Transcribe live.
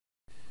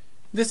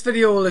This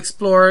video will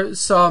explore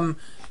some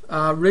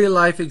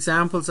real-life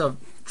examples of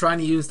trying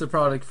to use the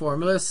product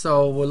formula.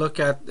 So we'll look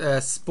at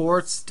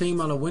sports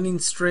team on a winning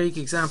streak,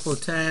 example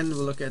 10. We'll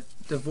look at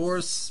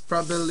divorce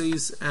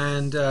probabilities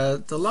and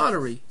the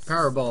lottery,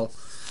 Powerball.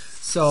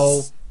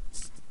 So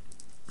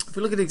if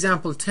we look at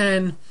example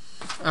 10,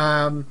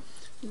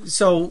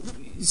 so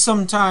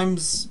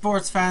sometimes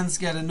sports fans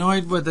get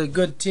annoyed with a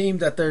good team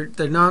that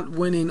they're not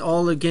winning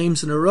all the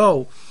games in a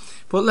row.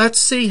 But let's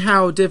see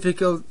how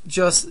difficult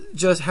just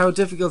how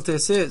difficult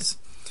this is.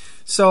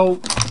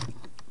 So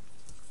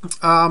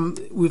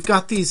we've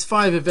got these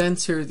 5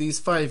 events here, these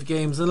 5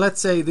 games, and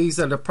let's say these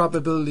are the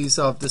probabilities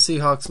of the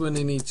Seahawks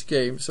winning each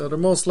game. So they're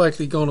most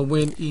likely going to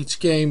win each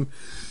game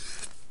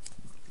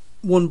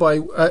one by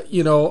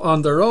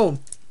on their own.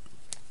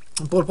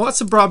 But what's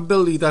the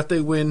probability that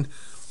they win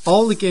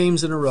all the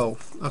games in a row?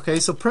 Okay,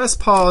 so press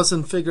pause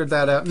and figure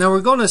that out. Now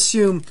we're going to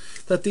assume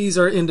that these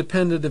are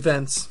independent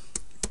events,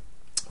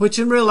 which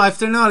in real life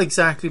they're not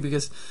exactly,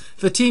 because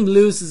if a team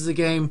loses a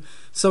game,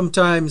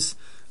 sometimes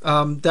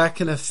that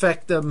can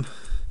affect them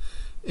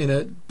in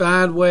a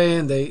bad way,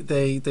 and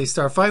they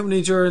start fighting with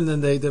each other, and then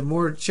they have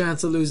more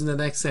chance of losing the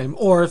next game.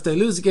 Or if they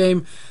lose a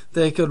game,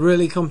 they could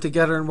really come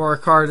together and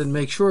work hard and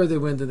make sure they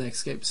win the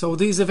next game. So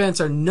these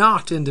events are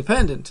not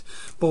independent,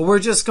 but we're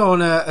just going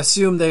to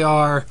assume they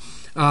are,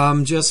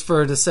 just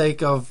for the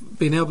sake of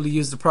being able to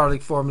use the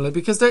product formula,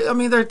 because they're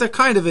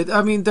kind of it.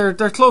 I mean, they're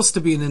close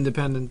to being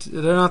independent.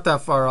 They're not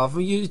that far off.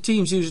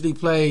 Teams usually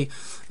play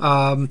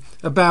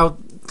about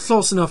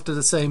close enough to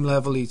the same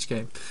level each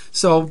game.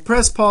 So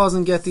press pause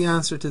and get the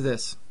answer to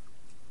this.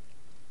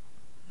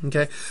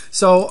 Okay,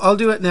 so I'll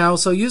do it now.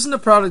 So using the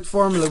product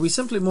formula, we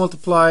simply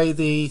multiply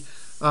the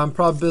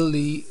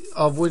probability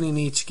of winning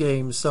each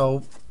game.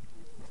 So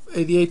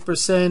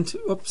 88%.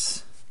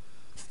 Oops.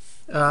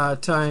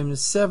 Times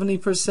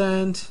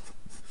 70%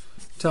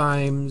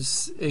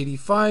 times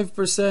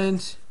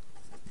 85%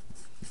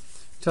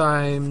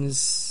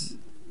 times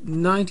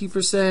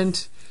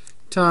 90%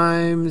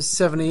 times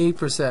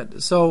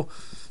 78%. So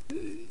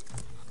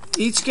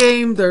each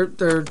game they're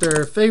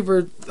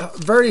favored,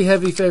 very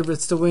heavy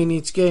favorites to win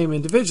each game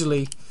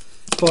individually,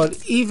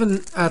 but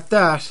even at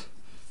that,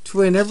 to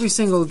win every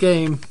single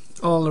game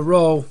all in a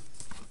row,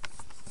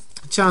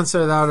 chances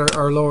of that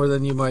are lower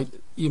than you might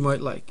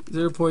like.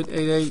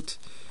 0.88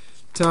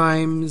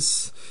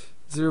 times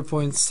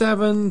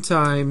 0.7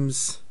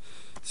 times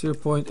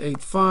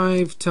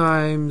 0.85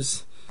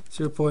 times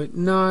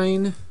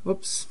 0.9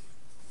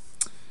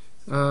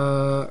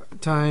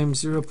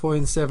 times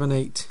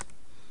 0.78.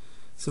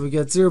 So we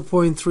get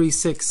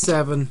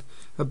 0.367,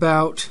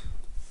 about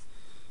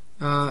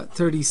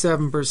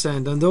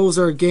 37%, and those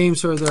are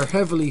games where they're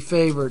heavily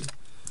favored,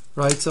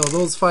 right? So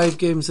those 5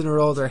 games in a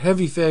row, they're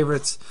heavy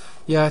favorites,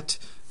 yet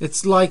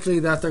it's likely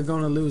that they're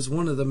going to lose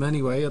one of them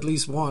anyway, at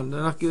least one.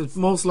 They're not,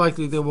 most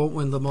likely they won't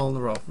win them all in a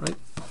row, right?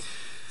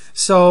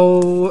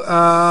 So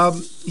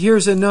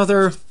here's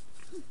another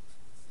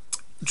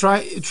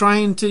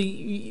trying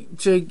to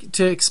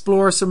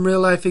explore some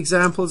real life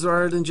examples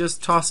rather than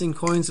just tossing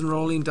coins and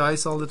rolling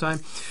dice all the time.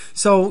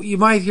 So you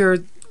might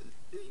hear,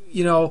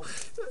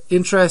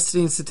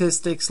 interesting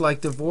statistics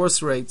like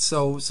divorce rates.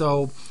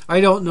 So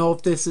I don't know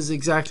if this is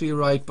exactly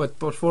right, but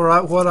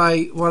for what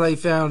I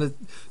found,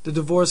 the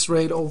divorce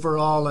rate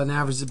overall on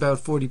average is about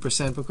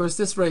 40%. Of course,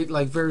 this rate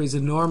varies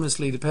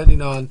enormously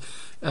depending on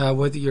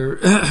whether your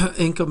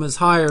income is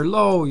high or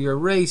low, your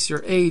race,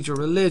 your age, your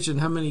religion,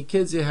 how many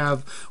kids you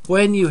have,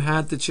 when you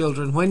had the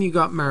children, when you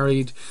got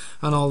married,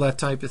 and all that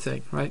type of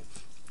thing, right?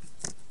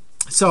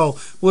 So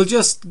we'll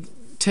just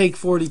take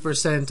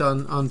 40%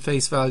 on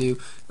face value,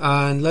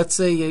 and let's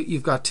say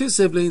you've got 2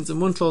 siblings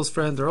and 1 close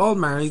friend. They're all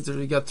married, so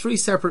you've got 3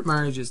 separate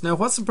marriages. Now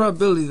what's the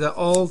probability that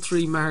all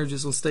 3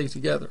 marriages will stay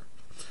together,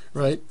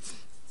 right?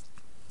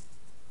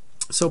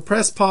 So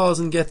press pause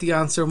and get the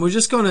answer, and we're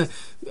just going to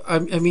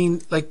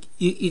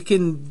you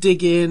can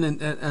dig in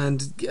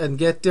and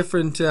get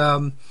different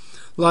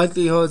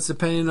likelihoods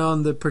depending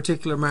on the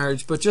particular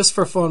marriage, but just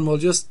for fun we'll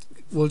just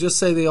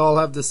say they all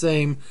have the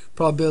same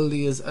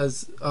probability as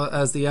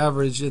the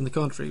average in the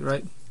country,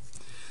 right?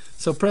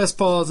 So press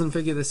pause and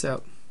figure this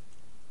out.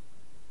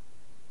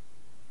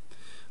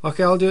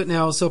 Okay, I'll do it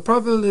now. So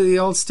probability they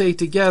all stay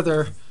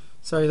together.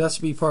 Sorry, that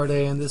should be part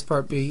A and this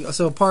part B.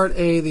 So part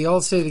A, they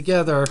all stay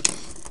together.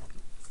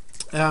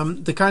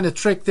 The kind of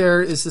trick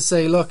there is to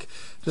say, look,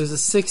 there's a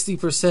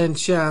 60%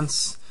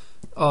 chance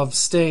of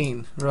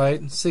staying,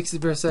 right?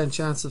 60%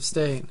 chance of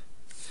staying.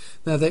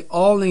 Now they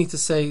all need to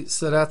say,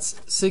 so that's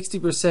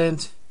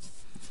 60%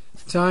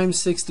 times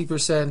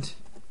 60%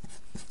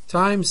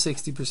 times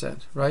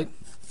 60%, right?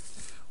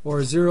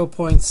 Or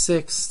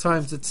 0.6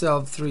 times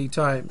itself 3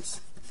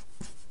 times.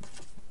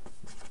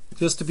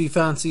 Just to be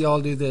fancy,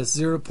 I'll do this.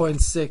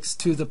 0.6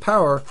 to the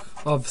power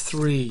of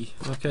 3,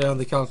 okay, on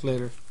the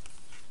calculator.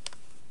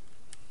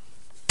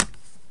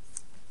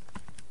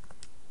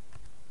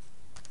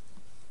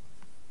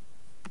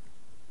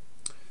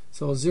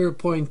 So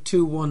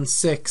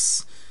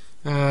 0.216,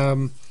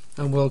 and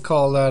we'll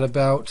call that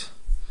about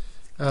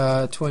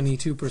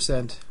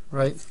 22%,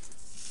 right?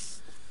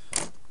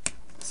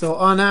 So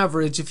on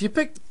average, if you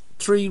pick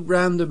 3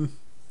 random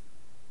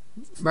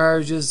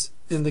marriages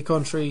in the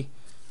country,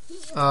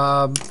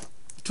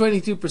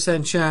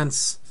 22%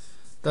 chance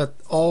that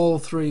all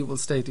 3 will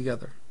stay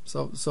together.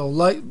 So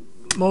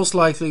most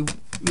likely,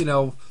 you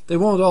know, they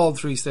won't all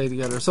 3 stay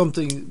together.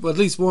 Something, well, at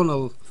least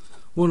one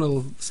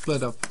will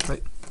split up,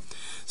 right?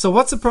 So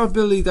what's the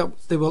probability that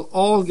they will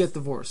all get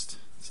divorced?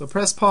 So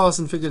press pause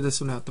and figure this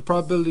one out. The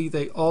probability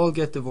they all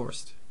get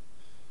divorced.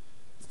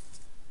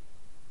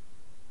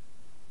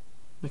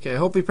 Okay, I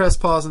hope you pressed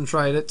pause and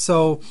tried it.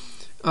 So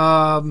it's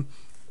the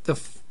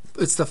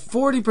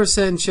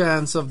 40%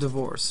 chance of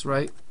divorce,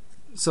 right?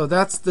 So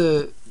that's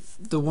the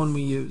one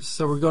we use.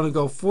 So we're going to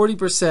go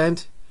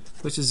 40%,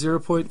 which is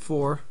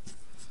 0.4,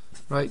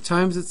 right?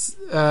 Times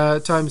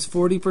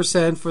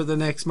 40% for the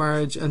next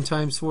marriage, and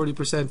times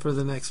 40% for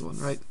the next one,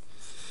 right?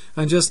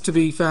 And just to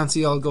be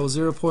fancy, I'll go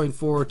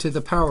 0.4 to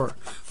the power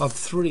of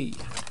 3,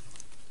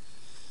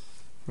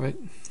 right?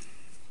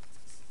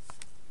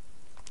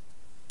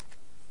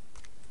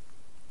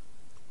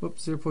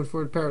 Whoops, 0.4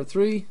 to the power of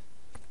 3,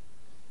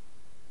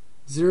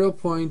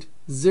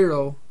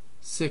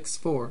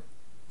 0.064.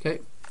 Okay,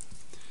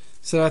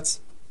 so that's,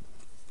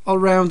 I'll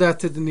round that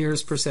to the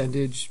nearest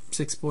percentage,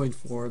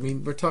 6.4. I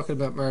mean, we're talking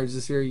about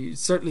marriages here. You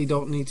certainly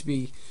don't need to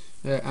be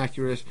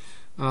accurate,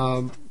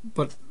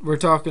 but we're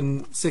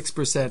talking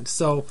 6%.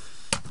 So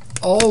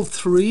all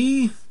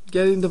 3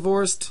 getting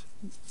divorced,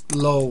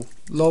 low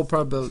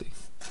probability.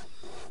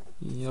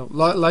 You know,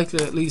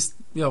 likely at least,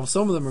 you know,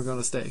 some of them are going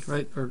to stay,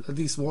 right? Or at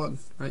least one,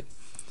 right?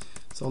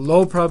 So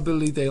low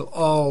probability they'll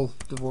all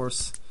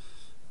divorce,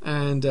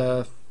 and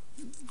low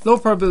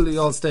probability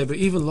all stay, but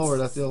even lower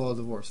that they'll all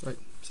divorce, right?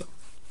 So,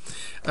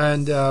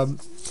 and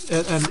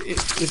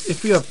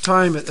if we have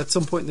time at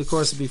some point in the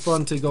course, it'd be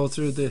fun to go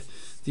through the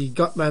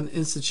Gottman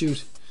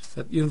Institute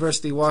at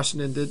University of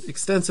Washington did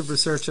extensive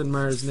research on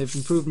marriage, and they've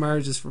improved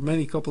marriages for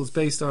many couples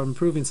based on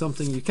improving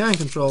something you can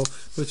control,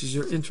 which is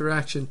your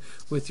interaction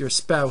with your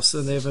spouse.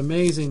 And they have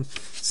amazing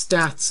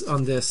stats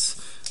on this.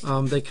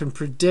 They can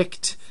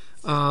predict,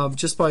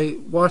 just by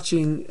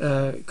watching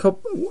a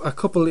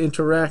couple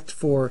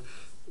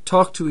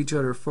talk to each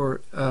other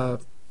for a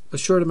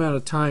short amount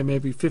of time,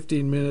 maybe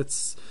 15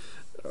 minutes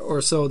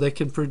or so, they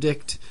can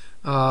predict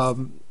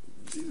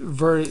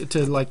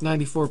to like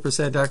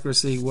 94%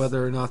 accuracy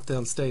whether or not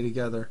they'll stay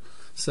together.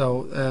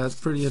 So it's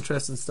pretty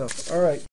interesting stuff. All right.